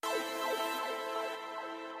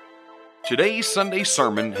Today's Sunday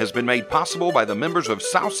sermon has been made possible by the members of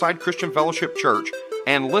Southside Christian Fellowship Church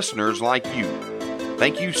and listeners like you.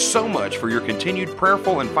 Thank you so much for your continued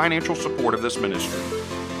prayerful and financial support of this ministry.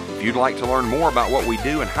 If you'd like to learn more about what we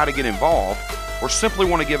do and how to get involved, or simply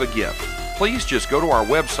want to give a gift, please just go to our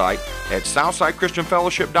website at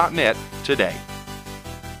southsidechristianfellowship.net today.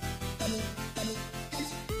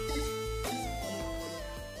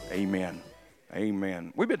 Amen.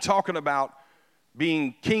 Amen. We've been talking about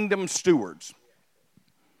being kingdom stewards.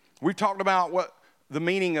 We've talked about what the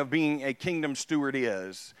meaning of being a kingdom steward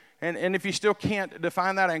is. And if you still can't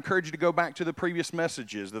define that, I encourage you to go back to the previous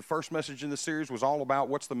messages. The first message in the series was all about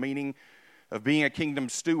what's the meaning of being a kingdom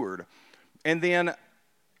steward. And then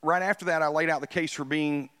right after that, I laid out the case for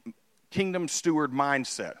being kingdom steward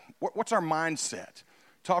mindset. What's our mindset?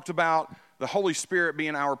 Talked about the Holy Spirit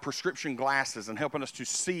being our prescription glasses and helping us to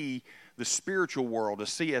see the spiritual world, to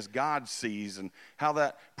see as God sees, and how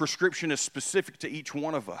that prescription is specific to each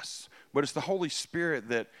one of us. But it's the Holy Spirit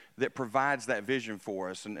that provides that vision for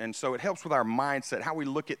us. And so it helps with our mindset, how we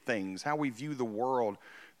look at things, how we view the world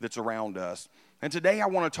that's around us. And today I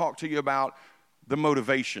want to talk to you about the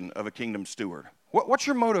motivation of a kingdom steward. What's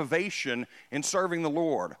your motivation in serving the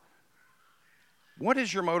Lord? What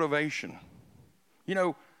is your motivation? You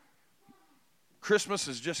know, Christmas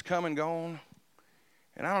has just come and gone.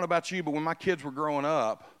 And I don't know about you, but when my kids were growing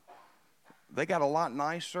up, they got a lot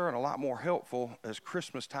nicer and a lot more helpful as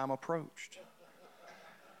Christmas time approached.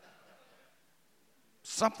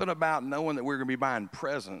 Something about knowing that we were going to be buying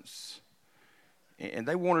presents, and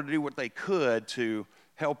they wanted to do what they could to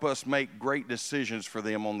help us make great decisions for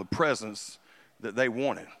them on the presents that they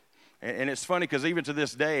wanted. And it's funny because even to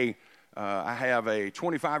this day, I have a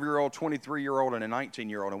 25-year-old, 23-year-old, and a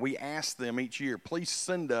 19-year-old, and we ask them each year, please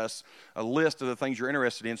send us a list of the things you're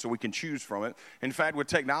interested in so we can choose from it. In fact, with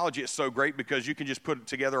technology, it's so great because you can just put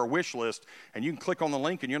together a wish list, and you can click on the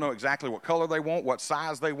link, and you'll know exactly what color they want, what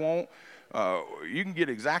size they want. You can get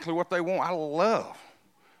exactly what they want. I love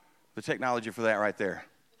the technology for that right there.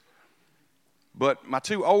 But my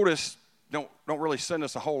two oldest don't really send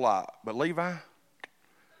us a whole lot. But Levi,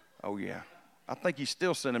 oh, yeah. I think he's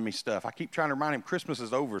still sending me stuff. I keep trying to remind him, Christmas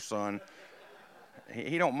is over, son.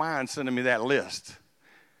 He don't mind sending me that list.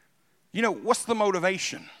 You know, what's the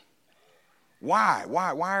motivation? Why?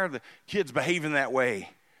 Why are the kids behaving that way?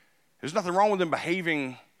 There's nothing wrong with them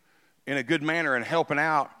behaving in a good manner and helping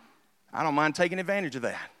out. I don't mind taking advantage of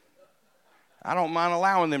that. I don't mind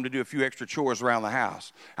allowing them to do a few extra chores around the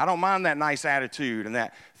house. I don't mind that nice attitude and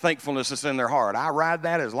that thankfulness that's in their heart. I ride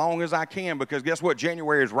that as long as I can because guess what?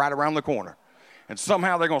 January is right around the corner. And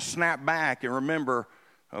somehow they're going to snap back and remember,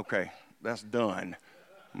 okay, that's done.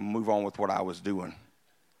 Move on with what I was doing.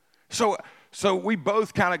 So we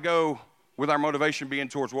both kind of go with our motivation being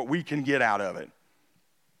towards what we can get out of it.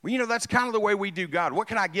 Well, you know, that's kind of the way we do God. What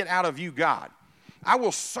can I get out of you, God? I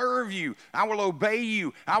will serve you. I will obey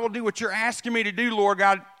you. I will do what you're asking me to do, Lord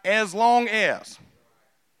God, as long as.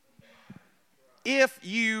 If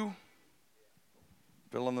you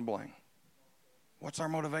fill in the blank. What's our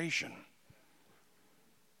motivation?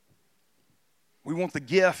 We want the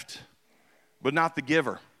gift, but not the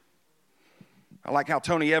giver. I like how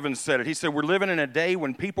Tony Evans said it. He said, we're living in a day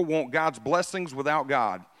when people want God's blessings without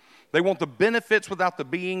God. They want the benefits without the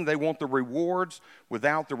being. They want the rewards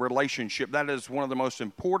without the relationship. That is one of the most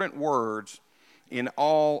important words in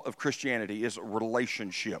all of Christianity is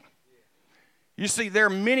relationship. You see, there are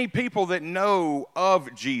many people that know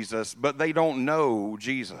of Jesus, but they don't know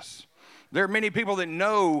Jesus. There are many people that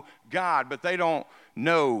know God, but they don't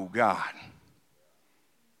know God.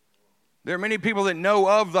 There are many people that know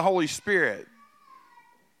of the Holy Spirit,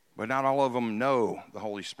 but not all of them know the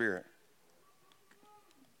Holy Spirit.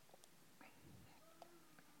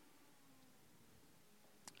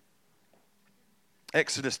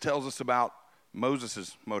 Exodus tells us about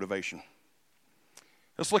Moses' motivation.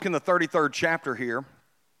 Let's look in the 33rd chapter here. I'm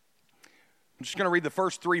just going to read the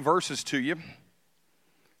first 3 verses to you. It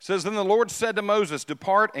says, Then the Lord said to Moses,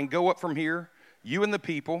 Depart and go up from here, you and the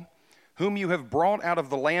people, whom you have brought out of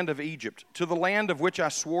the land of Egypt, to the land of which I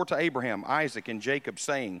swore to Abraham, Isaac, and Jacob,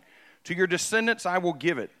 saying, To your descendants I will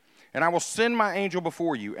give it, and I will send my angel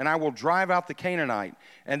before you, and I will drive out the Canaanite,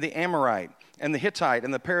 and the Amorite, and the Hittite,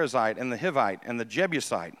 and the Perizzite, and the Hivite, and the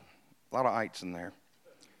Jebusite. A lot of ites in there.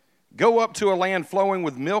 Go up to a land flowing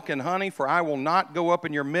with milk and honey, for I will not go up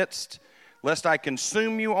in your midst, lest I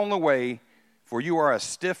consume you on the way, for you are a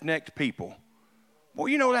stiff-necked people. Well,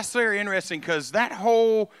 you know, that's very interesting because that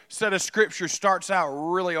whole set of scripture starts out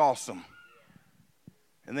really awesome.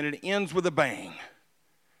 And then it ends with a bang.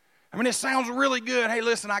 I mean, it sounds really good. Hey,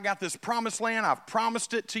 listen, I got this promised land. I've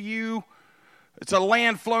promised it to you. It's a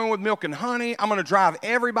land flowing with milk and honey. I'm going to drive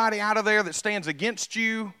everybody out of there that stands against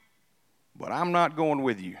you, but I'm not going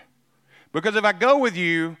with you. Because if I go with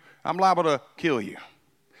you, I'm liable to kill you.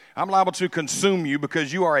 I'm liable to consume you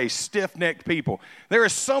because you are a stiff-necked people. There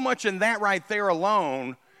is so much in that right there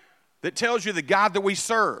alone that tells you the God that we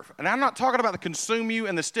serve. And I'm not talking about the consume you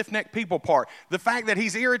and the stiff-necked people part. The fact that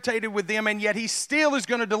he's irritated with them and yet he still is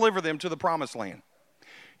going to deliver them to the promised land.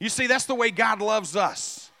 You see, that's the way God loves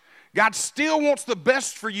us. God still wants the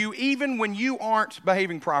best for you even when you aren't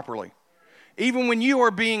behaving properly. Even when you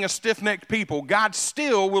are being a stiff-necked people, God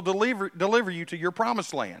still will deliver you to your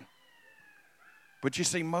promised land. But you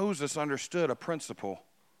see, Moses understood a principle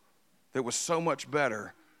that was so much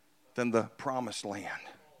better than the promised land.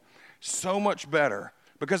 So much better.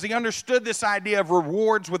 Because he understood this idea of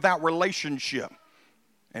rewards without relationship.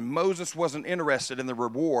 And Moses wasn't interested in the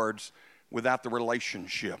rewards without the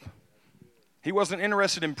relationship. He wasn't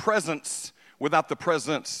interested in presence without the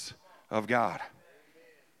presence of God.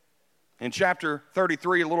 In chapter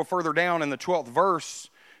 33, a little further down in the 12th verse,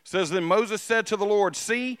 says, Then Moses said to the Lord,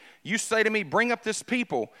 See, you say to me, bring up this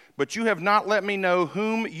people, but you have not let me know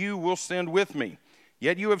whom you will send with me.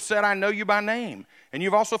 Yet you have said, I know you by name, and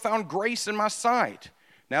you've also found grace in my sight.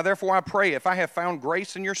 Now therefore I pray, if I have found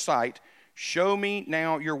grace in your sight, show me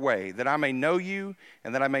now your way, that I may know you,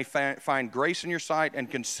 and that I may find grace in your sight, and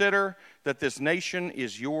consider that this nation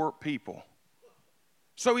is your people.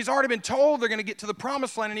 So he's already been told they're going to get to the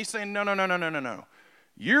promised land, and he's saying, no.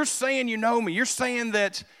 You're saying you know me. You're saying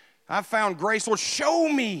that I've found grace. Lord, show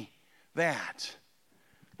me that.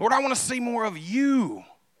 Lord, I want to see more of you.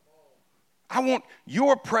 I want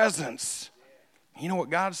your presence. You know what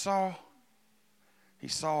God saw? He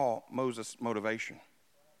saw Moses' motivation.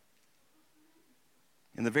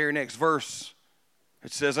 In the very next verse,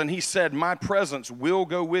 it says, And he said, My presence will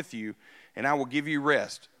go with you, and I will give you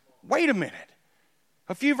rest. Wait a minute.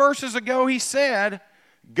 A few verses ago, he said,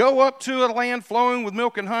 Go up to a land flowing with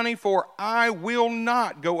milk and honey, for I will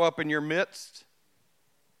not go up in your midst.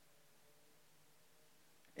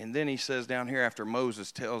 And then he says down here after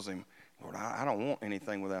Moses tells him, Lord, I don't want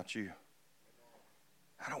anything without you.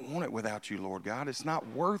 I don't want it without you, Lord God. It's not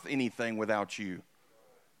worth anything without you.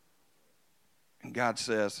 And God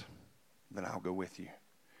says, then I'll go with you.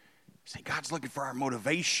 See, God's looking for our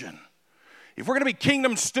motivation. If we're going to be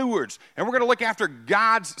kingdom stewards and we're going to look after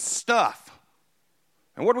God's stuff,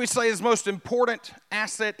 and what do we say his most important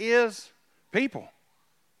asset is? People.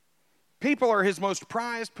 People are his most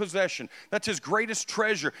prized possession. That's his greatest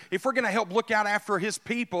treasure. If we're going to help look out after his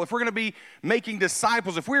people, if we're going to be making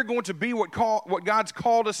disciples, if we're going to be what God's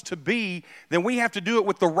called us to be, then we have to do it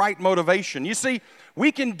with the right motivation. You see,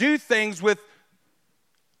 we can do things with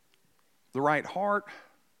the right heart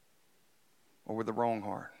or with the wrong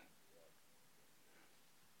heart.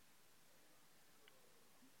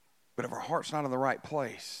 But if our heart's not in the right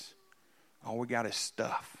place, all we got is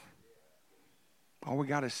stuff. All we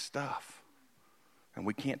got is stuff. And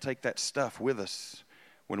we can't take that stuff with us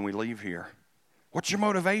when we leave here. What's your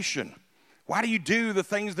motivation? Why do you do the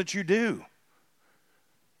things that you do?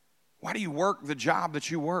 Why do you work the job that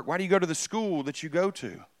you work? Why do you go to the school that you go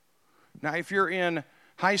to? Now, if you're in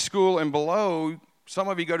high school and below, some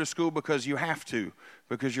of you go to school because you have to,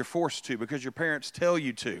 because you're forced to, because your parents tell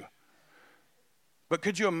you to. But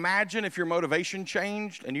could you imagine if your motivation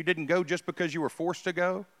changed and you didn't go just because you were forced to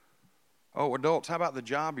go? Oh, adults, how about the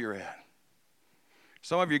job you're at?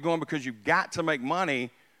 Some of you are going because you've got to make money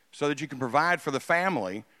so that you can provide for the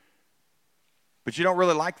family, but you don't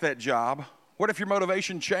really like that job. What if your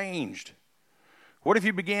motivation changed? What if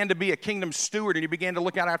you began to be a kingdom steward and you began to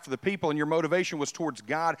look out after the people and your motivation was towards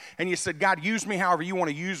God and you said, God, use me however you want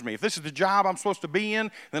to use me. If this is the job I'm supposed to be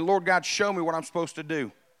in, then Lord God, show me what I'm supposed to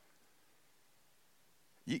do.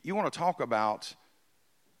 You want to talk about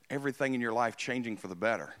everything in your life changing for the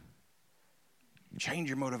better. Change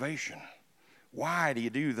your motivation. Why do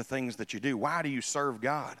you do the things that you do? Why do you serve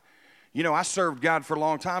God? You know, I served God for a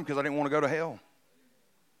long time because I didn't want to go to hell.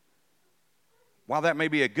 While that may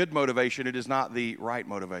be a good motivation, it is not the right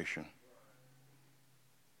motivation.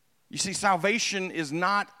 You see, salvation is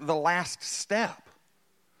not the last step.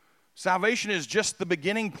 Salvation is just the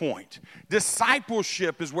beginning point.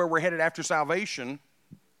 Discipleship is where we're headed after salvation.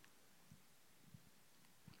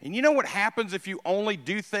 And you know what happens if you only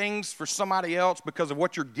do things for somebody else because of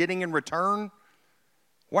what you're getting in return?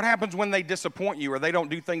 What happens when they disappoint you or they don't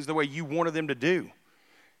do things the way you wanted them to do?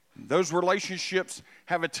 Those relationships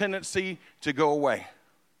have a tendency to go away.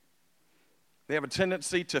 They have a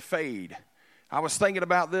tendency to fade. I was thinking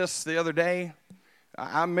about this the other day.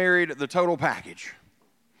 I married the total package.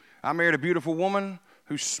 I married a beautiful woman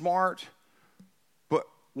who's smart, but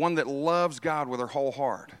one that loves God with her whole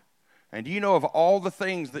heart. And do you know, of all the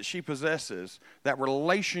things that she possesses, that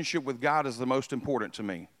relationship with God is the most important to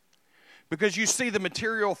me? Because you see, the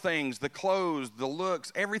material things, the clothes, the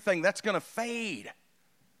looks, everything, that's going to fade.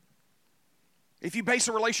 If you base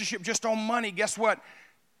a relationship just on money, guess what?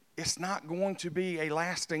 It's not going to be a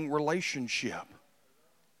lasting relationship.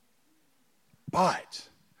 But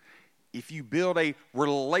if you build a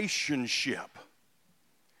relationship,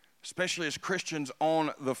 especially as Christians,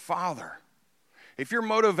 on the Father, if your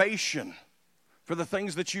motivation for the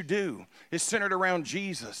things that you do is centered around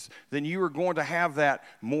Jesus, then you are going to have that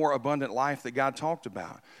more abundant life that God talked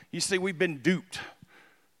about. You see, we've been duped.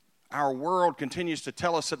 Our world continues to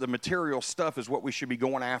tell us that the material stuff is what we should be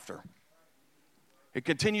going after. It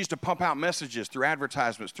continues to pump out messages through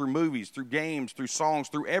advertisements, through movies, through games, through songs,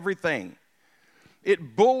 through everything.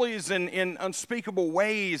 It bullies in unspeakable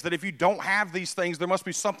ways that if you don't have these things, there must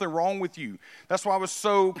be something wrong with you. That's why I was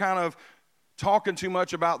so kind of talking too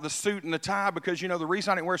much about the suit and the tie, because, you know, the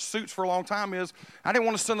reason I didn't wear suits for a long time is I didn't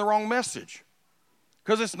want to send the wrong message.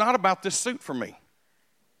 Because it's not about this suit for me.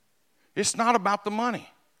 It's not about the money.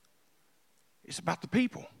 It's about the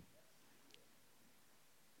people.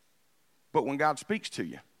 But when God speaks to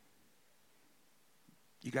you,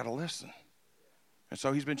 you got to listen. And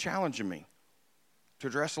so he's been challenging me to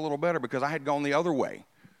dress a little better, because I had gone the other way.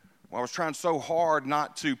 Well, I was trying so hard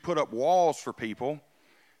not to put up walls for people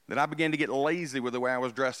that I began to get lazy with the way I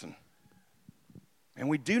was dressing. And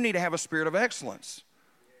we do need to have a spirit of excellence.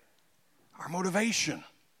 Our motivation.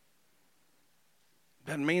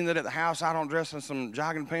 Doesn't mean that at the house I don't dress in some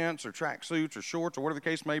jogging pants or track suits or shorts or whatever the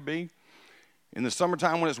case may be. In the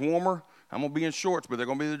summertime when it's warmer, I'm going to be in shorts, but they're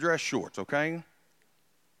going to be the dress shorts, okay?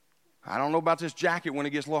 I don't know about this jacket when it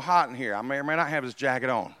gets a little hot in here. I may or may not have this jacket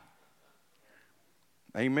on.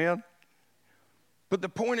 Amen? But the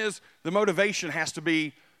point is, the motivation has to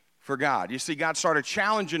be for God. You see, God started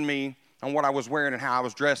challenging me on what I was wearing and how I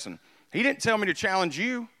was dressing. He didn't tell me to challenge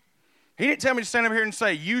you. He didn't tell me to stand up here and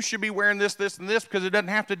say, you should be wearing this, this, and this, because it doesn't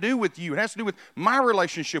have to do with you. It has to do with my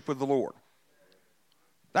relationship with the Lord.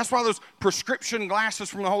 That's why those prescription glasses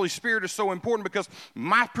from the Holy Spirit are so important, because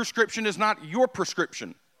my prescription is not your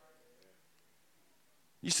prescription.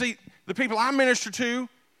 You see, the people I minister to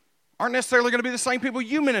aren't necessarily going to be the same people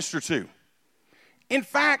you minister to. In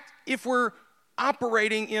fact, if we're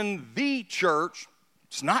operating in the church,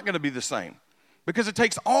 it's not going to be the same, because it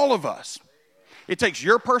takes all of us. It takes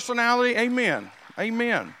your personality, amen,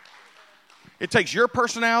 amen. It takes your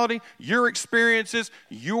personality, your experiences,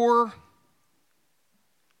 your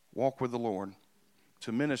walk with the Lord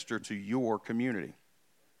to minister to your community.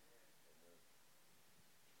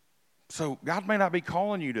 So God may not be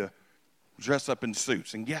calling you to dress up in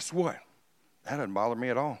suits. And guess what? That doesn't bother me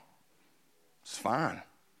at all. It's fine.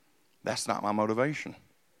 That's not my motivation.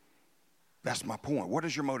 That's my point. What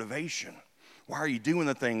is your motivation? Why are you doing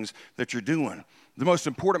the things that you're doing? The most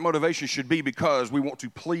important motivation should be because we want to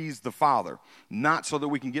please the Father, not so that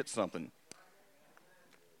we can get something.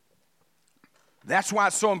 That's why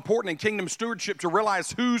it's so important in kingdom stewardship to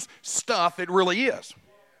realize whose stuff it really is.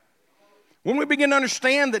 When we begin to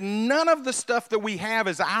understand that none of the stuff that we have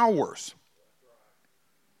is ours,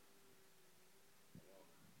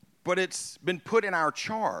 but it's been put in our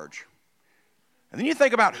charge. And then you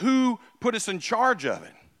think about who put us in charge of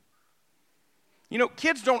it. You know,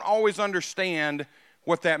 kids don't always understand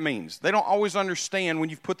what that means. They don't always understand when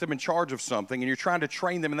you've put them in charge of something and you're trying to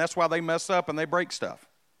train them, and that's why they mess up and they break stuff.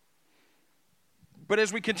 But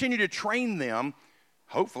as we continue to train them,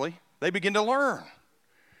 hopefully, they begin to learn.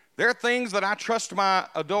 There are things that I trust my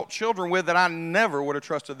adult children with that I never would have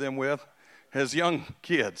trusted them with as young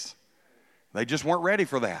kids. They just weren't ready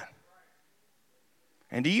for that.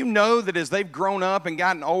 And do you know that as they've grown up and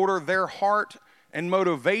gotten older, their heart and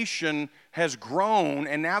motivation has grown,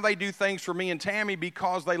 and now they do things for me and Tammy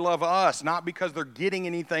because they love us, not because they're getting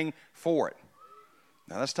anything for it.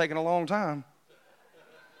 Now, that's taken a long time,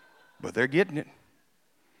 but they're getting it.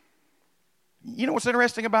 You know what's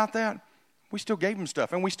interesting about that? We still gave them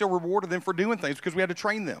stuff, and we still rewarded them for doing things because we had to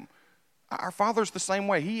train them. Our Father's the same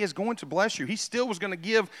way. He is going to bless you. He still was going to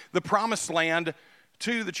give the promised land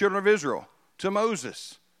to the children of Israel, to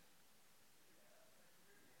Moses.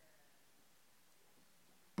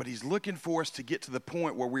 But he's looking for us to get to the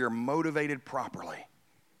point where we are motivated properly,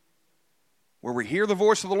 where we hear the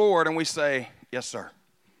voice of the Lord and we say, yes, sir.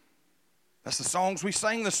 That's the songs we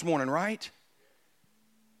sang this morning, right?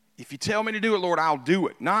 If you tell me to do it, Lord, I'll do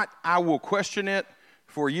it. Not, I will question it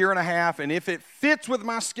for a year and a half, and if it fits with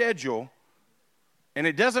my schedule and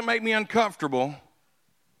it doesn't make me uncomfortable,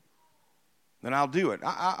 then I'll do it.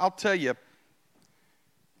 I'll tell you,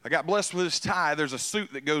 I got blessed with this tie. There's a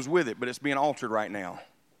suit that goes with it, but it's being altered right now.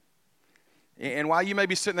 And while you may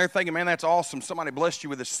be sitting there thinking, man, that's awesome, somebody blessed you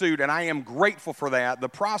with a suit, and I am grateful for that, the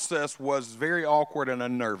process was very awkward and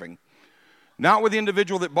unnerving. Not with the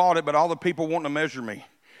individual that bought it, but all the people wanting to measure me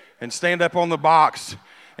and stand up on the box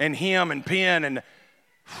and hem and pin. And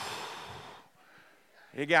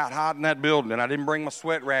it got hot in that building, and I didn't bring my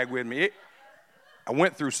sweat rag with me. I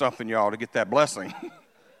went through something, y'all, to get that blessing.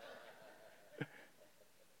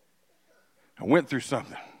 I went through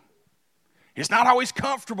something. It's not always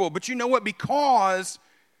comfortable, but you know what? Because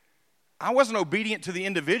I wasn't obedient to the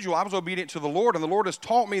individual, I was obedient to the Lord, and the Lord has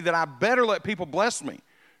taught me that I better let people bless me.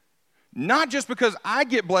 Not just because I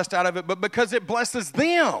get blessed out of it, but because it blesses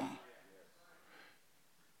them.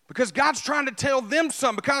 Because God's trying to tell them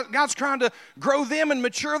something, because God's trying to grow them and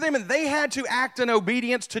mature them, and they had to act in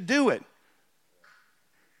obedience to do it.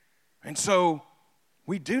 And so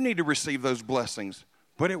we do need to receive those blessings,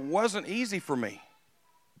 but it wasn't easy for me.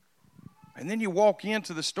 And then you walk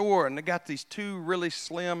into the store, and they got these two really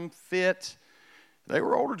slim fit. They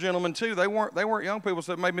were older gentlemen too. They weren't young people,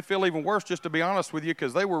 so it made me feel even worse, just to be honest with you,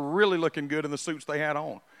 because they were really looking good in the suits they had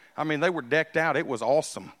on. I mean, they were decked out. It was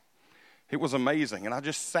awesome. It was amazing. And I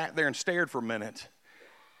just sat there and stared for a minute.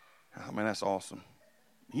 Oh, man, that's awesome.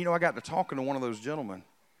 You know, I got to talking to one of those gentlemen.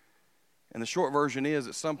 And the short version is,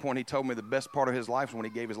 at some point, he told me the best part of his life was when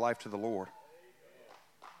he gave his life to the Lord.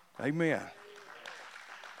 Amen.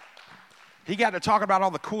 He got to talk about all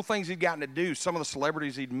the cool things he'd gotten to do, some of the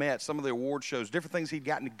celebrities he'd met, some of the award shows, different things he'd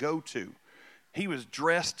gotten to go to. He was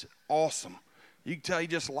dressed awesome. You can tell he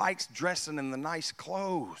just likes dressing in the nice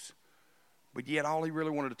clothes. But yet all he really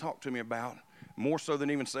wanted to talk to me about, more so than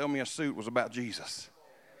even sell me a suit, was about Jesus.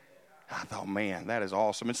 I thought, man, that is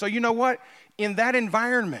awesome. And so you know what? In that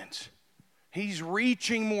environment, he's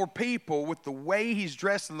reaching more people with the way he's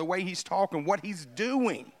dressed and the way he's talking, what he's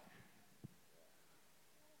doing.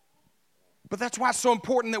 But that's why it's so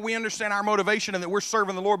important that we understand our motivation and that we're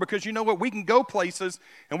serving the Lord, because you know what? We can go places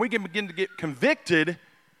and we can begin to get convicted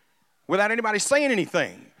without anybody saying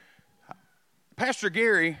anything. Pastor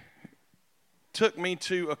Gary took me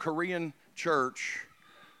to a Korean church.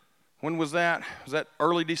 When was that? Was that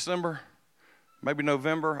early December? Maybe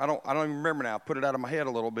November? I don't even remember now. I put it out of my head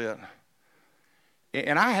a little bit.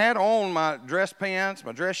 And I had on my dress pants,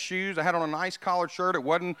 my dress shoes. I had on a nice collared shirt. It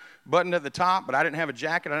wasn't buttoned at the top, but I didn't have a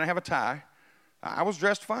jacket. I didn't have a tie. I was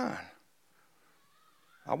dressed fine.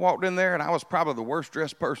 I walked in there, and I was probably the worst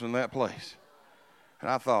dressed person in that place. And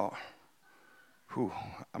I thought,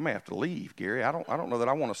 I may have to leave, Gary. I don't know that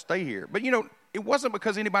I want to stay here. But, you know, it wasn't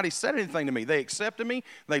because anybody said anything to me. They accepted me.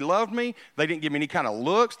 They loved me. They didn't give me any kind of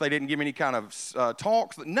looks. They didn't give me any kind of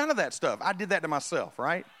talks. None of that stuff. I did that to myself,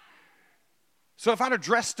 right? So if I'd have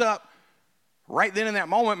dressed up right then in that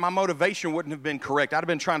moment, my motivation wouldn't have been correct. I'd have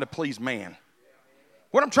been trying to please man.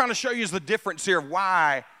 What I'm trying to show you is the difference here of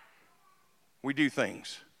why we do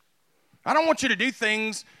things. I don't want you to do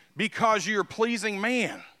things because you're pleasing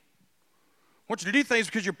man. I want you to do things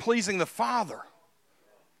because you're pleasing the Father.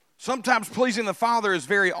 Sometimes pleasing the Father is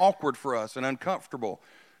very awkward for us and uncomfortable,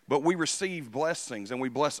 but we receive blessings and we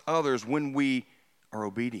bless others when we are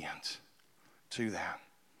obedient to that.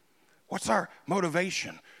 What's our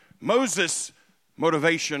motivation? Moses'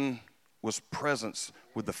 motivation was presence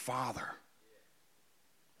with the Father.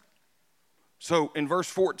 So in verse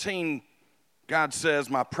 14, God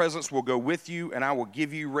says, my presence will go with you and I will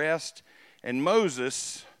give you rest. And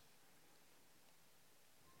Moses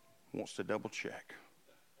wants to double check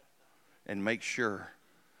and make sure.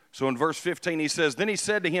 So in verse 15 he says, then he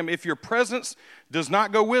said to him, if your presence does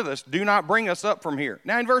not go with us, do not bring us up from here.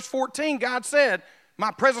 Now in verse 14, God said,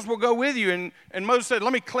 my presence will go with you. And Moses said,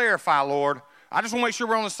 let me clarify, Lord. I just want to make sure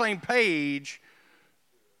we're on the same page.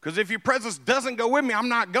 Because if your presence doesn't go with me, I'm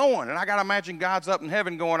not going. And I got to imagine God's up in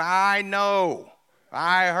heaven going, I know.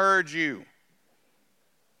 I heard you.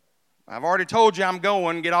 I've already told you I'm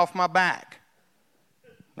going. Get off my back.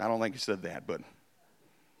 I don't think he said that, but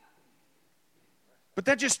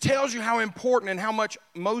that just tells you how important and how much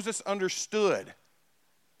Moses understood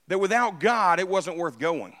that without God, it wasn't worth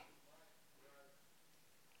going.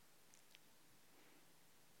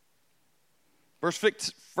 Verse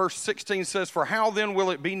 16 says, for how then will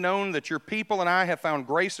it be known that your people and I have found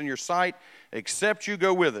grace in your sight, except you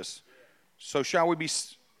go with us? So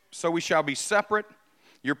we shall be separate,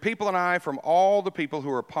 your people and I, from all the people who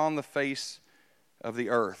are upon the face of the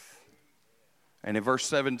earth. And in verse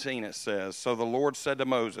 17 it says, so the Lord said to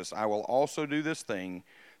Moses, I will also do this thing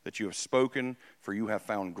that you have spoken, for you have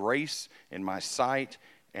found grace in my sight,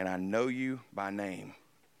 and I know you by name.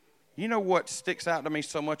 You know what sticks out to me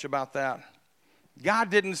so much about that? God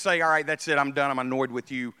didn't say, all right, that's it, I'm done, I'm annoyed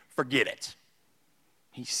with you, forget it.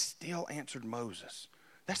 He still answered Moses.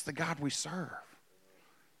 That's the God we serve.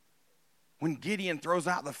 When Gideon throws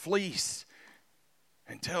out the fleece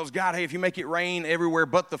and tells God, hey, if you make it rain everywhere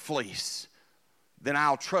but the fleece, then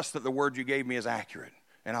I'll trust that the word you gave me is accurate,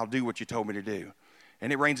 and I'll do what you told me to do.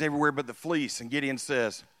 And it rains everywhere but the fleece, and Gideon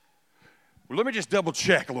says, well, let me just double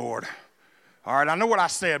check, Lord. All right, I know what I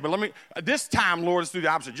said, but this time, Lord, let's do the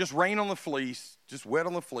opposite. Just rain on the fleece, just wet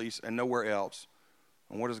on the fleece and nowhere else.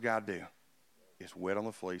 And what does God do? It's wet on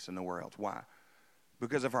the fleece and nowhere else. Why?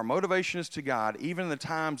 Because if our motivation is to God, even in the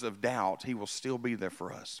times of doubt, he will still be there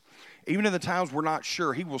for us. Even in the times we're not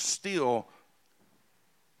sure, he will still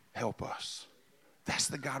help us. That's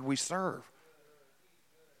the God we serve.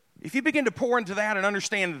 If you begin to pour into that and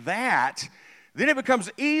understand that, then it becomes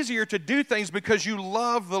easier to do things because you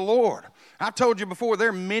love the Lord. I've told you before, there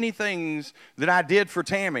are many things that I did for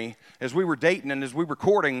Tammy as we were dating and as we were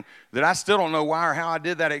courting that I still don't know why or how I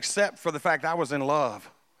did that except for the fact I was in love.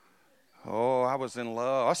 Oh, I was in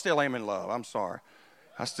love. I still am in love. I'm sorry.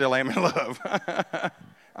 I still am in love.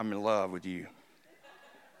 I'm in love with you.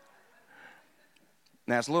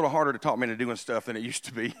 Now, it's a little harder to talk me into doing stuff than it used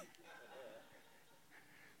to be.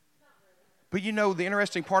 But you know, the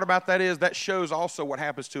interesting part about that is that shows also what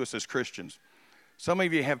happens to us as Christians. Some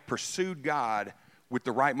of you have pursued God with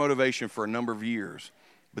the right motivation for a number of years.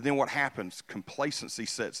 But then what happens? Complacency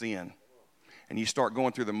sets in. And you start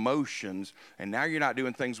going through the motions, and now you're not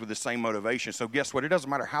doing things with the same motivation. So guess what? It doesn't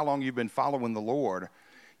matter how long you've been following the Lord.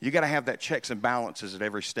 You got to have that checks and balances at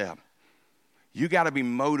every step. You got to be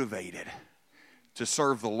motivated to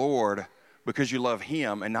serve the Lord because you love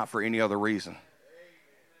him and not for any other reason.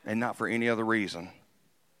 And not for any other reason.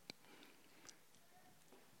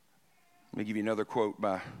 Let me give you another quote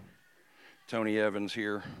by Tony Evans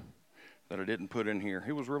here that I didn't put in here.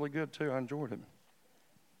 He was really good too. I enjoyed it.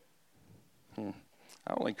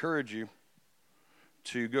 I will encourage you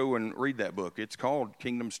to go and read that book. It's called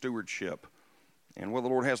Kingdom Stewardship. And what the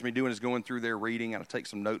Lord has me doing is going through there, reading, and I take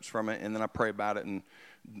some notes from it, and then I pray about it and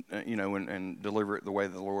and deliver it the way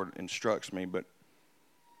the Lord instructs me. But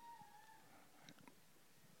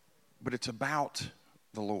it's about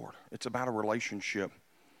the Lord. It's about a relationship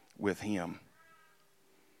with him.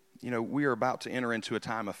 You know, we are about to enter into a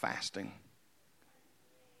time of fasting.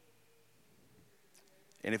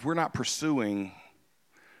 And if we're not pursuing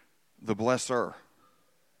the blesser,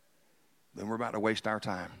 then we're about to waste our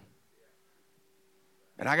time.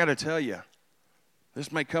 And I got to tell you,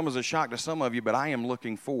 this may come as a shock to some of you, but I am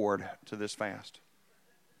looking forward to this fast.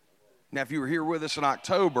 Now, if you were here with us in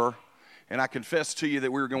October, and I confessed to you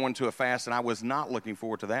that we were going to a fast, and I was not looking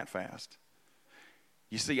forward to that fast.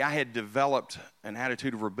 You see, I had developed an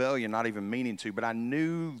attitude of rebellion, not even meaning to, but I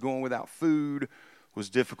knew going without food was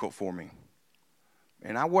difficult for me.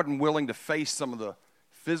 And I wasn't willing to face some of the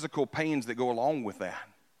physical pains that go along with that.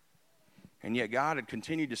 And yet God had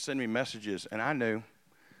continued to send me messages, and I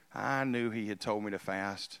knew he had told me to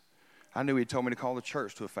fast. I knew he had told me to call the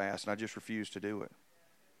church to a fast, and I just refused to do it.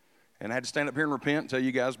 And I had to stand up here and repent and tell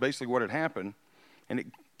you guys basically what had happened. And it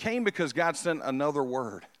came because God sent another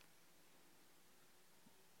word.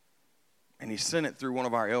 And he sent it through one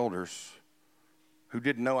of our elders who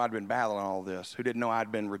didn't know I'd been battling all this, who didn't know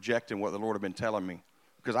I'd been rejecting what the Lord had been telling me.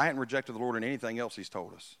 Because I hadn't rejected the Lord in anything else he's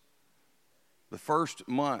told us. The first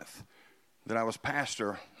month that I was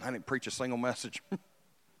pastor, I didn't preach a single message.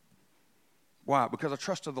 Why? Because I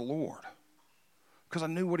trusted the Lord. Because I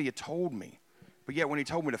knew what he had told me. But yet when he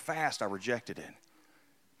told me to fast, I rejected it.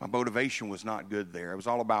 My motivation was not good there. It was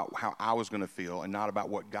all about how I was going to feel and not about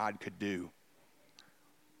what God could do.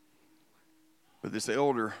 But this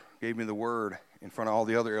elder gave me the word in front of all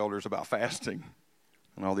the other elders about fasting.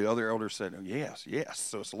 And all the other elders said, oh, yes.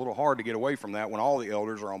 So it's a little hard to get away from that when all the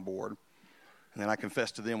elders are on board. And then I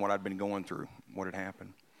confessed to them what I'd been going through, what had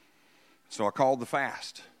happened. So I called the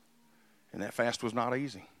fast. And that fast was not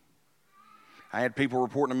easy. I had people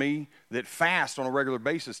reporting to me that fast on a regular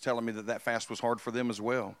basis telling me that fast was hard for them as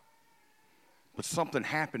well. But something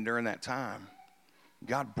happened during that time.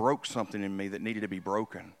 God broke something in me that needed to be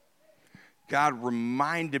broken. God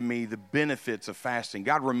reminded me the benefits of fasting.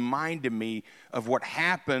 God reminded me of what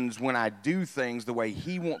happens when I do things the way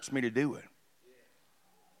he wants me to do it.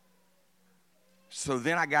 So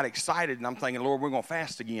then I got excited, and I'm thinking, Lord, we're going to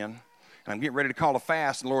fast again. And I'm getting ready to call a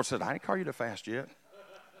fast, and the Lord said, I didn't call you to fast yet.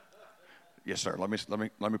 Yes, sir. Let me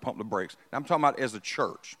pump the brakes. Now, I'm talking about as a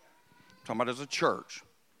church.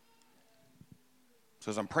 So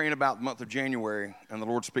as I'm praying about the month of January, and the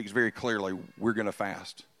Lord speaks very clearly, we're going to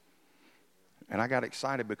fast. And I got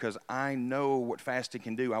excited because I know what fasting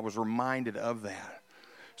can do. I was reminded of that.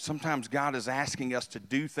 Sometimes God is asking us to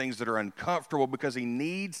do things that are uncomfortable because he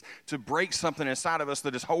needs to break something inside of us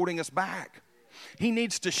that is holding us back. He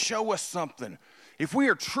needs to show us something. If we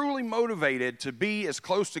are truly motivated to be as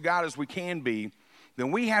close to God as we can be, then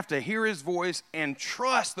we have to hear his voice and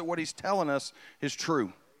trust that what he's telling us is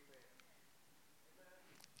true.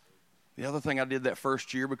 The other thing I did that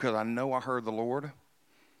first year, because I know I heard the Lord,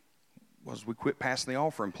 was we quit passing the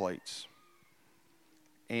offering plates.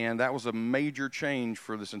 And that was a major change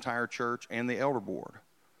for this entire church and the elder board.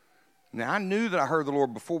 Now, I knew that I heard the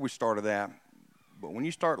Lord before we started that, but when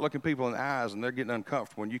you start looking people in the eyes and they're getting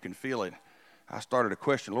uncomfortable and you can feel it, I started to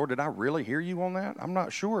question, Lord, did I really hear you on that? I'm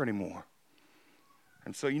not sure anymore.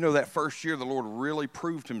 And so, that first year the Lord really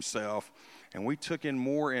proved himself, and we took in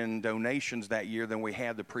more in donations that year than we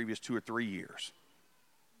had the previous 2 or 3 years.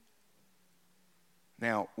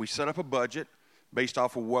 Now, we set up a budget based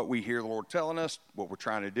off of what we hear the Lord telling us, what we're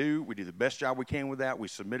trying to do. We do the best job we can with that. We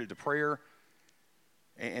submit it to prayer.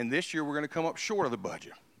 And this year we're going to come up short of the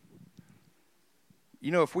budget.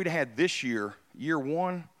 If we'd had this year, year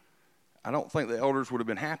one, I don't think the elders would have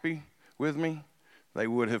been happy with me. They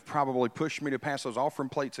would have probably pushed me to pass those offering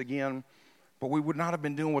plates again, but we would not have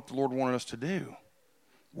been doing what the Lord wanted us to do.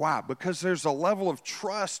 Why? Because there's a level of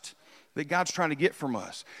trust that God's trying to get from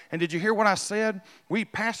us. And did you hear what I said? We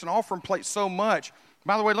passed an offering plate so much.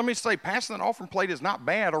 By the way, let me say, passing an offering plate is not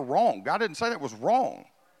bad or wrong. God didn't say that was wrong.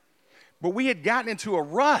 But we had gotten into a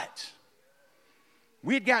rut.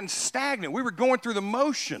 We had gotten stagnant. We were going through the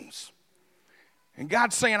motions. And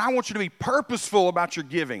God's saying, I want you to be purposeful about your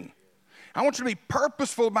giving. I want you to be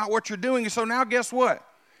purposeful about what you're doing. And so now guess what?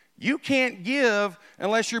 You can't give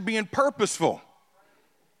unless you're being purposeful.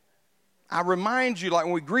 I remind you, like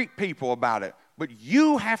when we greet people about it, but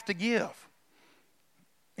you have to give.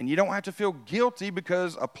 And you don't have to feel guilty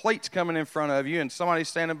because a plate's coming in front of you and somebody's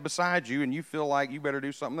standing beside you and you feel like you better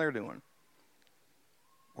do something they're doing.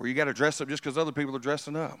 Or you got to dress up just because other people are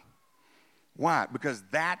dressing up. Why? Because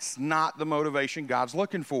that's not the motivation God's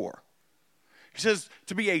looking for. He says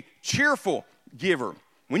to be a cheerful giver.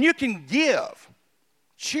 When you can give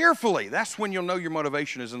cheerfully, that's when you'll know your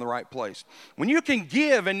motivation is in the right place. When you can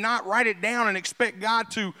give and not write it down and expect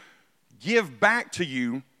God to give back to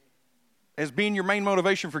you as being your main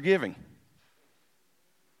motivation for giving.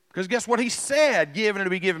 Because guess what? He said give and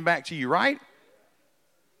it'll be given back to you, right?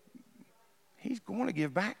 He's going to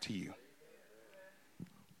give back to you.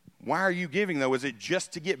 Why are you giving, though? Is it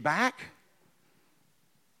just to get back?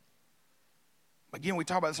 Again, we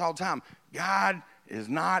talk about this all the time. God is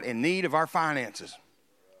not in need of our finances.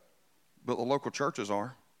 But the local churches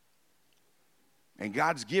are. And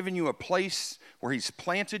God's given you a place where he's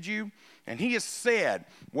planted you. And he has said,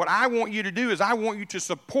 what I want you to do is I want you to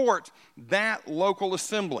support that local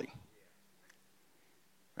assembly.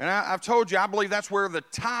 And I've told you, I believe that's where the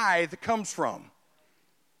tithe comes from.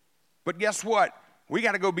 But guess what? We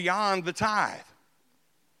got to go beyond the tithe.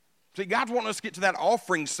 See, God's wanting us to get to that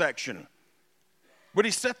offering section. But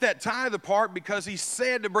he set that tithe apart because he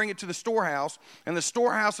said to bring it to the storehouse, and the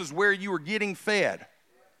storehouse is where you are getting fed.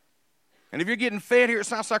 And if you're getting fed here at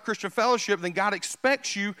Southside Christian Fellowship, then God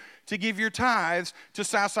expects you to give your tithes to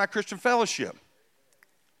Southside Christian Fellowship.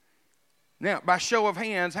 Now, by show of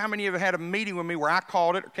hands, how many of you had a meeting with me where I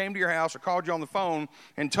called it or came to your house or called you on the phone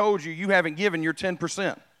and told you you haven't given your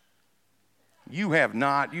 10%? You have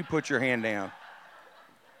not. You put your hand down.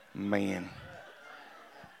 Man.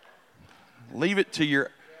 Leave it to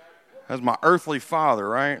that's my earthly father,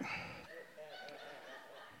 right?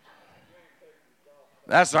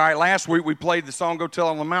 That's all right. Last week we played the song Go Tell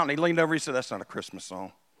on the Mountain. He leaned over, he said, that's not a Christmas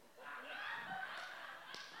song.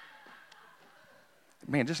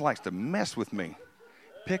 Man, just likes to mess with me,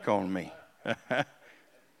 pick on me.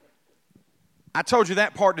 I told you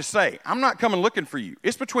that part to say, I'm not coming looking for you.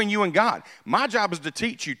 It's between you and God. My job is to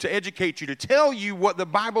teach you, to educate you, to tell you what the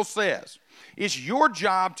Bible says. It's your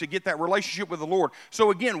job to get that relationship with the Lord. So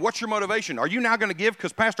again, what's your motivation? Are you now going to give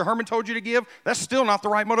because Pastor Herman told you to give? That's still not the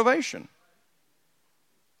right motivation.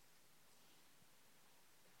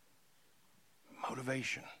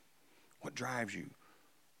 Motivation. What drives you?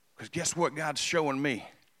 Because guess what God's showing me?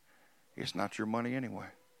 It's not your money anyway.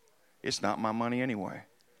 It's not my money anyway.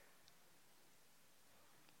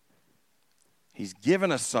 He's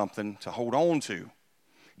given us something to hold on to.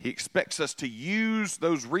 He expects us to use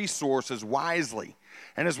those resources wisely.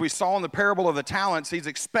 And as we saw in the parable of the talents, he's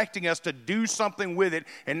expecting us to do something with it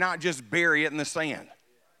and not just bury it in the sand.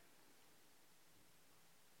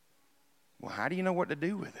 Well, how do you know what to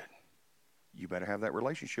do with it? You better have that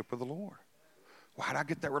relationship with the Lord. Well, how do I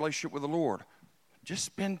get that relationship with the Lord? Just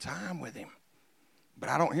spend time with him. But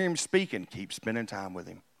I don't hear him speaking. Keep spending time with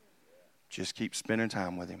him. Just keep spending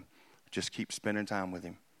time with him. Just keep spending time with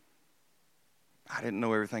him. I didn't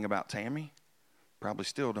know everything about Tammy. Probably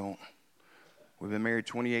still don't. We've been married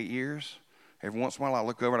 28 years. Every once in a while I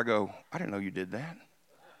look over and I go, I didn't know you did that.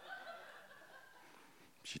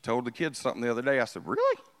 She told the kids something the other day. I said,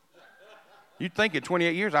 really? You'd think in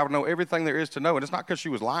 28 years I would know everything there is to know. And it's not because she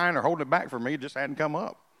was lying or holding it back from me. It just hadn't come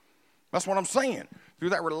up. That's what I'm saying.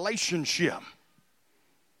 Through that relationship.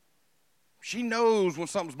 She knows when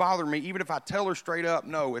something's bothering me, even if I tell her straight up,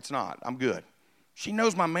 no, it's not. I'm good. She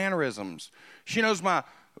knows my mannerisms. She knows my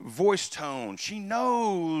voice tone. She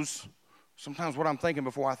knows sometimes what I'm thinking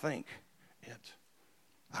before I think it.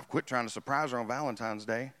 I've quit trying to surprise her on Valentine's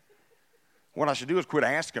Day. What I should do is quit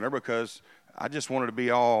asking her because I just wanted to be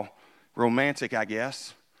all romantic, I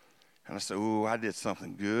guess. And I said, ooh, I did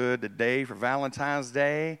something good today for Valentine's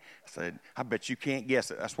Day. I said, I bet you can't guess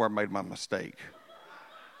it. That's where I made my mistake.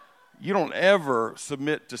 You don't ever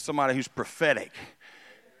submit to somebody who's prophetic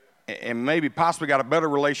and maybe possibly got a better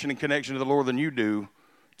relation and connection to the Lord than you do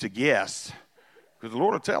to guess, because the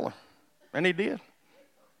Lord will tell her. And he did.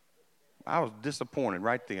 I was disappointed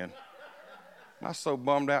right then. I was so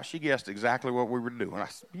bummed out. She guessed exactly what we were doing. I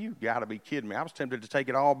said, you got to be kidding me. I was tempted to take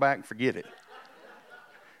it all back and forget it.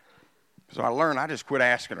 So I learned I just quit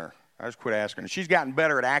asking her. She's gotten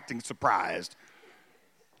better at acting surprised.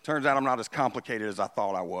 Turns out I'm not as complicated as I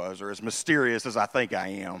thought I was or as mysterious as I think I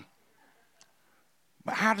am.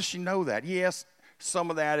 But how does she know that? Yes, some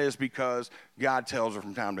of that is because God tells her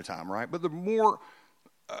from time to time, right? But the more,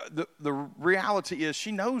 the reality is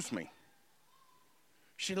she knows me.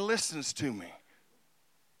 She listens to me.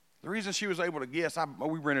 The reason she was able to guess,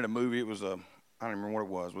 we rented a movie. It was I don't even remember what it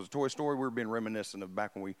was. It was a Toy Story. We were being reminiscent of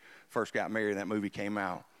back when we first got married and that movie came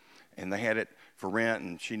out. And they had it for rent,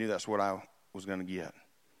 and she knew that's what I was going to get.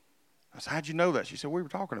 I said, how'd you know that? She said, we were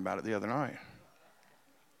talking about it the other night.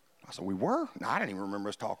 I said, we were? No, I didn't even remember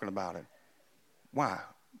us talking about it. Why?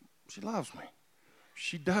 She loves me.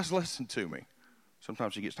 She does listen to me.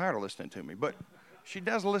 Sometimes she gets tired of listening to me, but she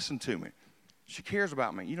does listen to me. She cares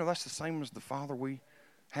about me. You know, that's the same as the Father we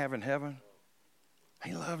have in heaven.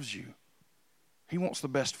 He loves you. He wants the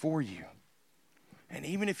best for you. And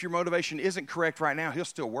even if your motivation isn't correct right now, he'll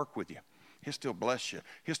still work with you. He'll still bless you.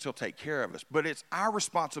 He'll still take care of us. But it's our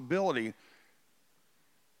responsibility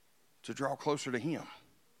to draw closer to him.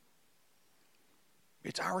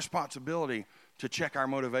 It's our responsibility to check our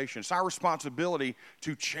motivation. It's our responsibility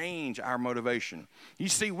to change our motivation. You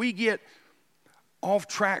see, we get off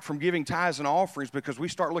track from giving tithes and offerings because we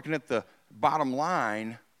start looking at the bottom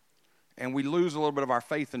line and we lose a little bit of our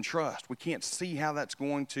faith and trust. We can't see how that's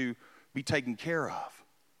going to be taken care of.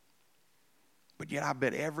 But yet I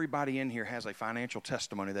bet everybody in here has a financial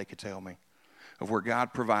testimony they could tell me of where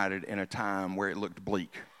God provided in a time where it looked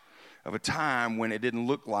bleak, of a time when it didn't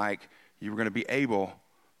look like you were going to be able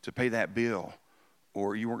to pay that bill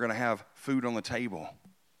or you weren't going to have food on the table.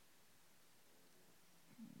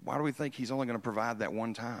 Why do we think he's only going to provide that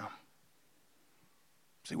one time?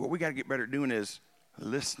 See, what we got to get better at doing is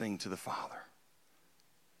listening to the Father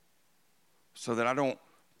so that I don't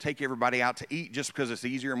take everybody out to eat just because it's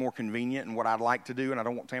easier and more convenient and what I'd like to do, and I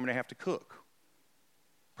don't want Tammy to have to cook.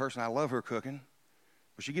 Personally, I love her cooking,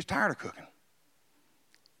 but she gets tired of cooking.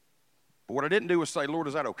 But what I didn't do was say, Lord,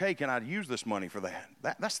 is that okay? Can I use this money for that?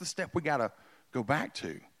 That's the step we got to go back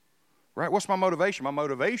to, right? What's my motivation? My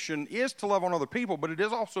motivation is to love on other people, but it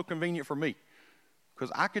is also convenient for me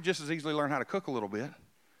because I could just as easily learn how to cook a little bit.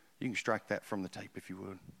 You can strike that from the tape if you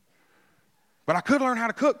would. But I could learn how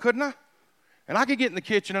to cook, couldn't I? And I could get in the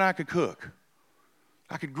kitchen and I could cook.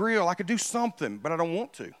 I could grill. I could do something, but I don't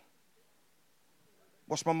want to.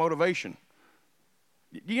 What's my motivation?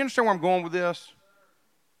 Do you understand where I'm going with this?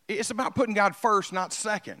 It's about putting God first, not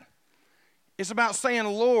second. It's about saying,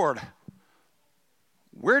 Lord,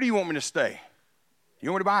 where do you want me to stay?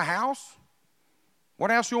 You want me to buy a house?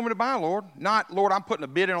 What house do you want me to buy, Lord? Not, Lord, I'm putting a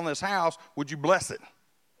bid in on this house. Would you bless it?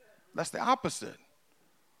 That's the opposite.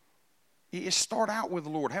 You start out with the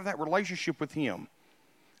Lord. Have that relationship with him.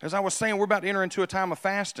 As I was saying, we're about to enter into a time of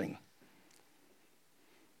fasting.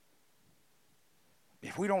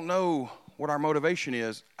 If we don't know what our motivation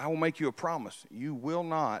is, I will make you a promise. You will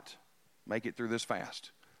not make it through this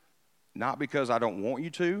fast. Not because I don't want you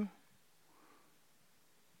to,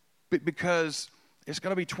 but because it's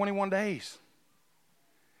going to be 21 days.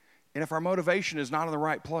 And if our motivation is not in the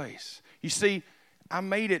right place. You see, I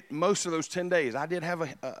made it most of those 10 days. I did have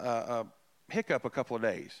a hiccup a couple of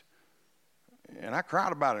days. And I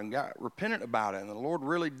cried about it and got repentant about it. And the Lord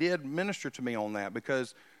really did minister to me on that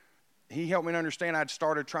because he helped me to understand I'd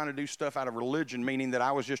started trying to do stuff out of religion, meaning that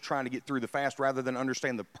I was just trying to get through the fast rather than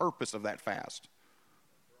understand the purpose of that fast.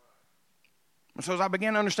 And so as I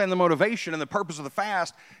began to understand the motivation and the purpose of the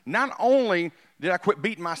fast, not only did I quit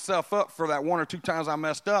beating myself up for that 1 or 2 times I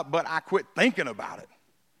messed up, but I quit thinking about it.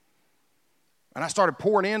 And I started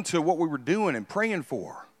pouring into what we were doing and praying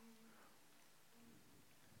for.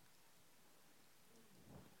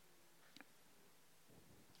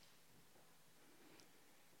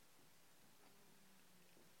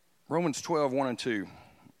 Romans 12, 1 and 2.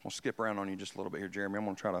 We'll skip around on you just a little bit here, Jeremy. I'm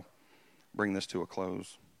going to try to bring this to a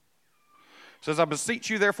close. It says, I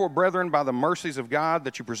beseech you, therefore, brethren, by the mercies of God,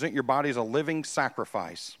 that you present your bodies a living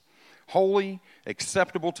sacrifice, holy,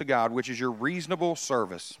 acceptable to God, which is your reasonable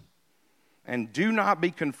service. And do not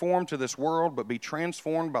be conformed to this world, but be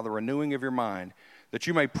transformed by the renewing of your mind, that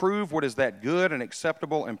you may prove what is that good and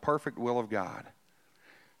acceptable and perfect will of God.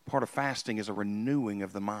 Part of fasting is a renewing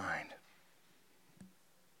of the mind.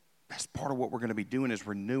 That's part of what we're going to be doing, is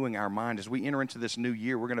renewing our mind. As we enter into this new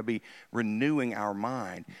year, we're going to be renewing our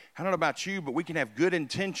mind. I don't know about you, but we can have good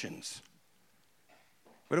intentions.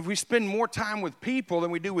 But if we spend more time with people than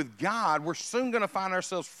we do with God, we're soon going to find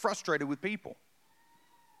ourselves frustrated with people.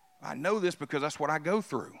 I know this because that's what I go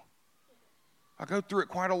through. I go through it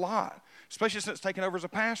quite a lot, especially since taking over as a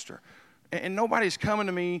pastor. And nobody's coming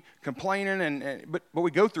to me complaining, but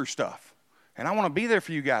we go through stuff. And I want to be there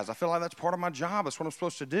for you guys. I feel like that's part of my job. That's what I'm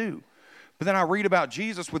supposed to do. But then I read about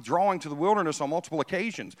Jesus withdrawing to the wilderness on multiple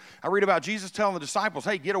occasions. I read about Jesus telling the disciples,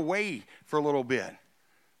 hey, get away for a little bit.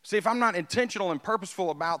 See, if I'm not intentional and purposeful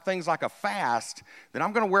about things like a fast, then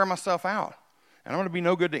I'm going to wear myself out. And I'm going to be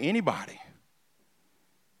no good to anybody.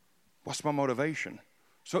 What's my motivation?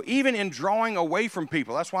 So even in drawing away from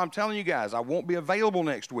people, that's why I'm telling you guys, I won't be available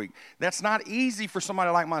next week. That's not easy for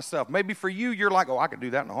somebody like myself. Maybe for you, you're like, oh, I could do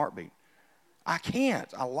that in a heartbeat. I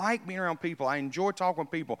can't. I like being around people. I enjoy talking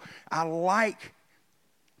with people. I like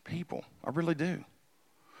people. I really do.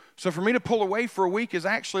 So for me to pull away for a week is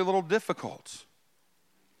actually a little difficult.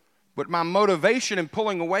 But my motivation in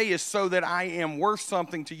pulling away is so that I am worth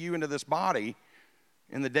something to you and to this body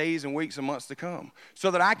in the days and weeks and months to come.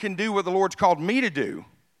 So that I can do what the Lord's called me to do.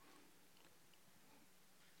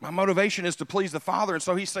 My motivation is to please the Father. And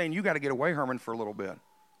so he's saying, you got to get away, Herman, for a little bit.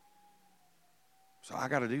 So I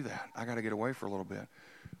got to do that. I got to get away for a little bit.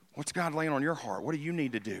 What's God laying on your heart? What do you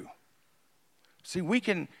need to do? See, we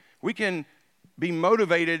can be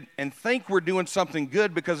motivated and think we're doing something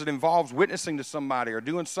good because it involves witnessing to somebody or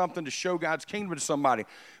doing something to show God's kingdom to somebody.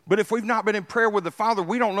 But if we've not been in prayer with the Father,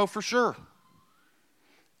 we don't know for sure.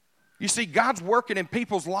 You see, God's working in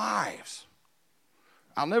people's lives.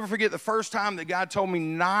 I'll never forget the first time that God told me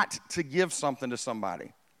not to give something to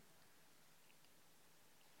somebody.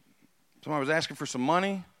 Somebody was asking for some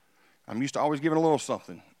money. I'm used to always giving a little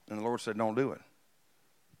something. And the Lord said, don't do it.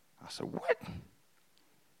 I said, what?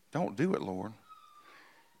 Don't do it, Lord.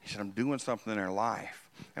 He said, I'm doing something in their life.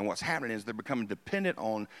 And what's happening is they're becoming dependent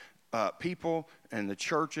on people and the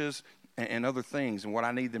churches and other things. And what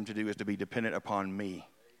I need them to do is to be dependent upon me.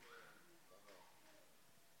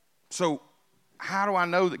 So how do I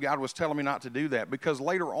know that God was telling me not to do that? Because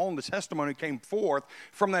later on, the testimony came forth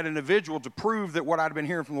from that individual to prove that what I'd been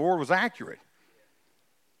hearing from the Lord was accurate.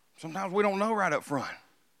 Sometimes we don't know right up front.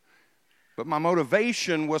 But my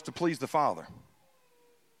motivation was to please the Father.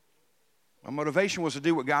 My motivation was to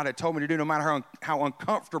do what God had told me to do, no matter how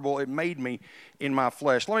uncomfortable it made me in my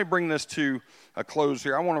flesh. Let me bring this to a close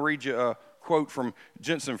here. I want to read you a quote from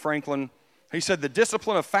Jensen Franklin. He said, the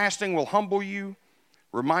discipline of fasting will humble you,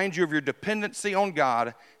 remind you of your dependency on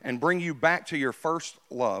God, and bring you back to your first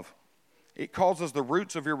love. It causes the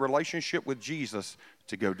roots of your relationship with Jesus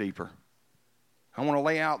to go deeper. I want to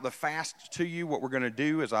lay out the fast to you, what we're going to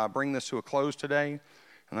do as I bring this to a close today, and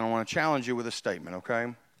then I want to challenge you with a statement,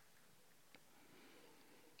 okay?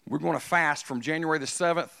 We're going to fast from January the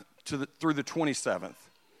 7th through the 27th.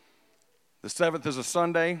 The 7th is a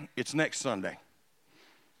Sunday. It's next Sunday.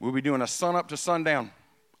 We'll be doing a sun-up to sundown,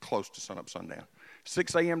 close to sun-up, sundown.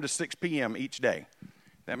 6 a.m. to 6 p.m. each day.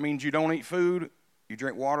 That means you don't eat food, you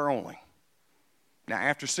drink water only. Now,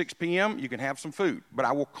 after 6 p.m., you can have some food. But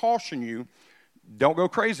I will caution you, don't go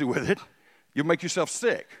crazy with it. You'll make yourself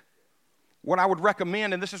sick. What I would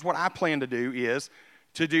recommend, and this is what I plan to do, is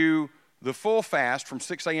to do the full fast from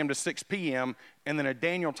 6 a.m. to 6 p.m. and then a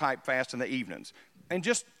Daniel-type fast in the evenings. And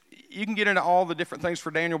just, you can get into all the different things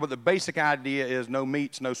for Daniel, but the basic idea is no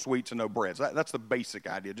meats, no sweets, and no breads. That's the basic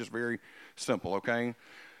idea, just very simple, okay?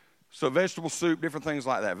 So vegetable soup, different things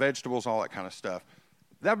like that, vegetables, all that kind of stuff.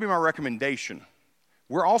 That would be my recommendation.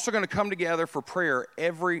 We're also going to come together for prayer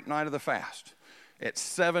every night of the fast at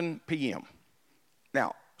 7 p.m.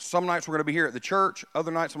 Now, some nights we're going to be here at the church.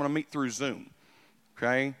 Other nights I'm going to meet through Zoom,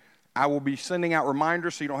 okay? I will be sending out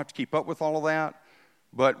reminders so you don't have to keep up with all of that.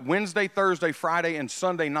 But Wednesday, Thursday, Friday, and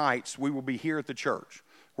Sunday nights, we will be here at the church.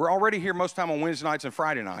 We're already here most of the time on Wednesday nights and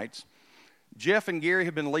Friday nights. Jeff and Gary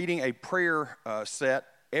have been leading a prayer set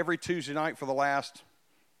every Tuesday night for the last,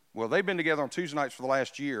 they've been together on Tuesday nights for the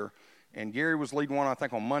last year. And Gary was leading one, I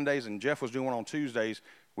think, on Mondays, and Jeff was doing one on Tuesdays.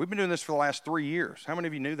 We've been doing this for the last 3 years. How many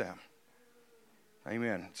of you knew that?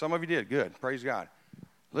 Amen. Some of you did. Good. Praise God.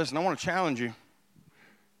 Listen, I want to challenge you.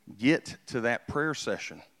 Get to that prayer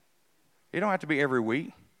session. It don't have to be every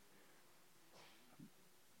week,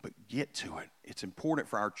 but get to it. It's important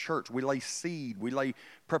for our church. We lay seed. We lay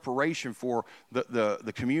preparation for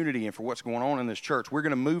the community and for what's going on in this church. We're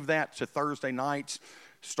going to move that to Thursday nights,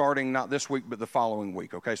 starting not this week, but the following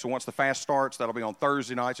week, okay? So once the fast starts, that'll be on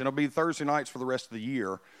Thursday nights, and it'll be Thursday nights for the rest of the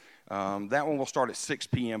year. That one will start at 6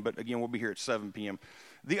 p.m., but again, we'll be here at 7 p.m.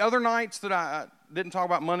 The other nights that I didn't talk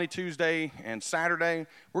about, Monday, Tuesday, and Saturday,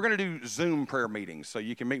 we're going to do Zoom prayer meetings. So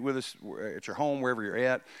you can meet with us at your home, wherever you're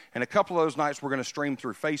at. And a couple of those nights, we're going to stream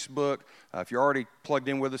through Facebook. If you're already plugged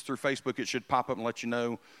in with us through Facebook, it should pop up and let you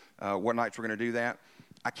know what nights we're going to do that.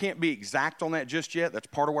 I can't be exact on that just yet. That's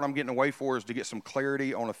part of what I'm getting away for, is to get some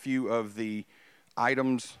clarity on a few of the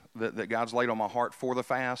items that God's laid on my heart for the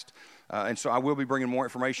fast. And so I will be bringing more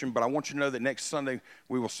information, but I want you to know that next Sunday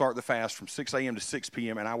we will start the fast from 6 a.m. to 6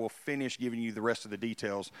 p.m., and I will finish giving you the rest of the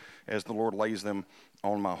details as the Lord lays them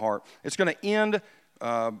on my heart. It's going to end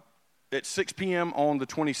at 6 p.m. on the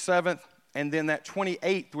 27th, and then that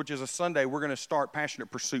 28th, which is a Sunday, we're going to start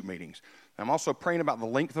Passionate Pursuit meetings. I'm also praying about the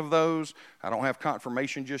length of those. I don't have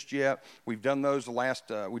confirmation just yet. We've done those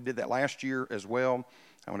we did that last year as well.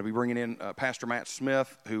 I'm going to be bringing in Pastor Matt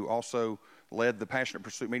Smith, who also led the Passionate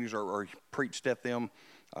Pursuit meetings or preached at them.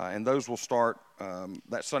 And those will start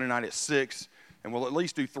that Sunday night at 6. And we'll at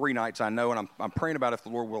least do 3 nights, I know. And I'm praying about if the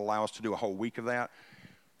Lord will allow us to do a whole week of that.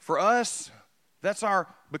 For us, that's our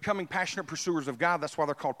becoming passionate pursuers of God. That's why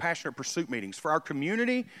they're called Passionate Pursuit meetings. For our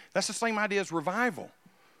community, that's the same idea as revival.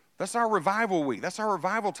 That's our revival week. That's our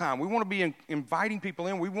revival time. We want to be inviting people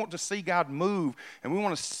in. We want to see God move, and we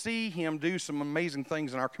want to see Him do some amazing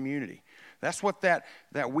things in our community. That's what that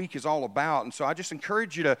week is all about. And so I just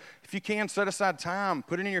encourage you to, if you can, set aside time,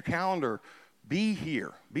 put it in your calendar, be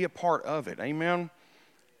here, be a part of it. Amen?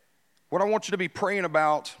 What I want you to be praying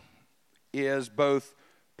about is both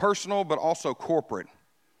personal but also corporate.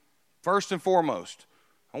 First and foremost,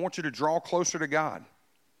 I want you to draw closer to God,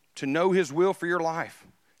 to know His will for your life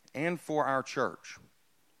and for our church,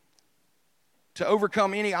 to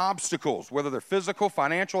overcome any obstacles, whether they're physical,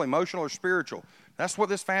 financial, emotional, or spiritual. That's what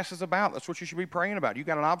this fast is about. That's what you should be praying about. You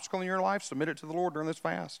got an obstacle in your life, submit it to the Lord during this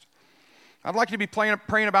fast. I'd like you to be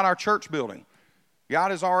praying about our church building.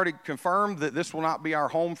 God has already confirmed that this will not be our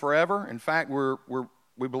home forever. In fact,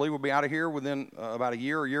 we believe we'll be out of here within about a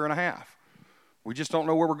year and a half. We just don't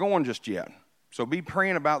know where we're going just yet. So be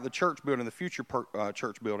praying about the church building, the future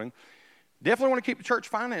church building. Definitely want to keep the church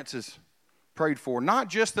finances prayed for. Not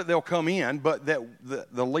just that they'll come in, but that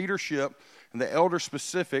the leadership and the elder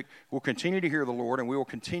specific will continue to hear the Lord, and we will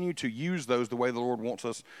continue to use those the way the Lord wants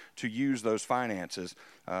us to use those finances.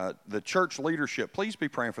 The church leadership, please be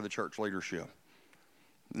praying for the church leadership.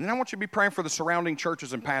 And then I want you to be praying for the surrounding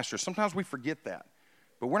churches and pastors. Sometimes we forget that.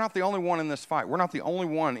 But we're not the only one in this fight. We're not the only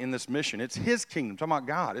one in this mission. It's His kingdom. I'm talking about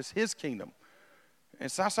God. It's His kingdom.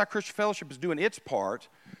 And Southside Christian Fellowship is doing its part.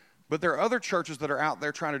 But there are other churches that are out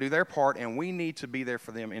there trying to do their part, and we need to be there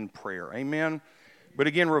for them in prayer. Amen? But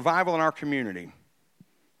again, revival in our community.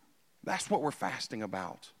 That's what we're fasting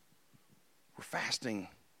about. We're fasting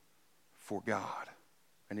for God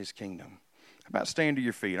and His kingdom. How about stand to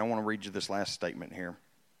your feet? I want to read you this last statement here.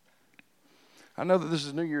 I know that this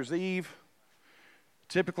is New Year's Eve.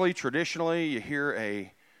 Typically, traditionally, you hear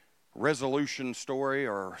a resolution story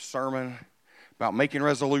or sermon about making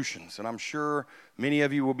resolutions, and I'm sure many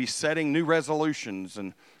of you will be setting new resolutions,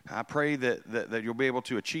 and I pray that you'll be able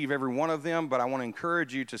to achieve every one of them, but I want to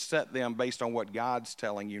encourage you to set them based on what God's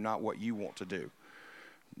telling you, not what you want to do.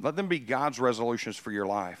 Let them be God's resolutions for your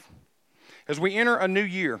life. As we enter a new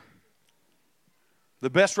year, the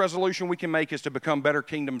best resolution we can make is to become better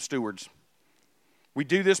kingdom stewards. We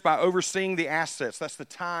do this by overseeing the assets. That's the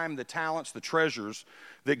time, the talents, the treasures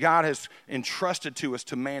that God has entrusted to us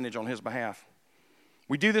to manage on His behalf.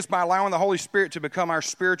 We do this by allowing the Holy Spirit to become our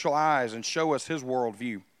spiritual eyes and show us His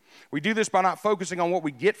worldview. We do this by not focusing on what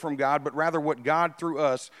we get from God, but rather what God through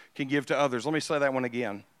us can give to others. Let me say that one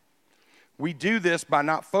again. We do this by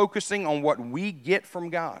not focusing on what we get from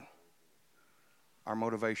God, our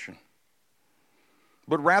motivation,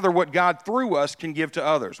 but rather what God through us can give to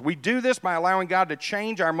others. We do this by allowing God to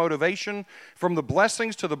change our motivation from the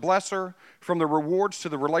blessings to the blesser, from the rewards to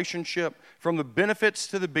the relationship, from the benefits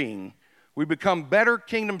to the being. We become better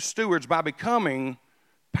kingdom stewards by becoming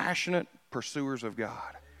passionate pursuers of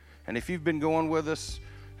God. And if you've been going with us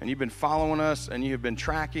and you've been following us and you have been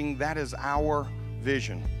tracking, that is our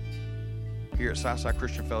vision here at Southside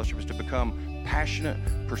Christian Fellowship, is to become passionate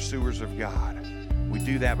pursuers of God. We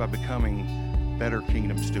do that by becoming better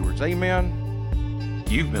kingdom stewards. Amen.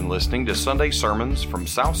 You've been listening to Sunday sermons from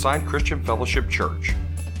Southside Christian Fellowship Church,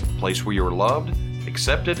 a place where you are loved,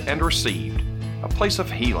 accepted, and received, a place of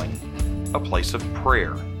healing, a place of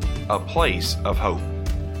prayer, a place of hope.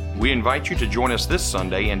 We invite you to join us this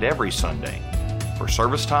Sunday and every Sunday. For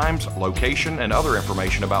service times, location, and other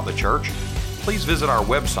information about the church, please visit our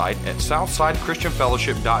website at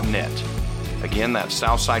southsidechristianfellowship.net. Again, that's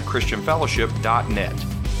southsidechristianfellowship.net.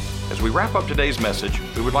 As we wrap up today's message,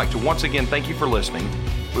 we would like to once again thank you for listening.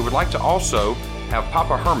 We would like to also have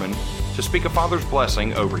Papa Herman to speak a Father's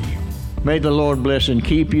blessing over you. May the Lord bless and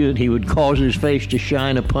keep you, that He would cause His face to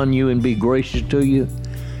shine upon you and be gracious to you,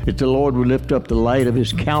 that the Lord would lift up the light of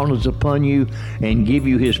His countenance upon you and give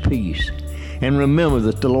you His peace. And remember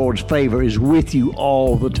that the Lord's favor is with you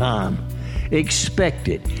all the time. Expect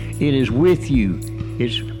it. It is with you.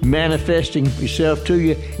 It's manifesting itself to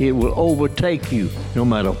you. It will overtake you no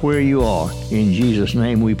matter where you are. In Jesus'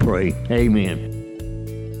 name we pray. Amen.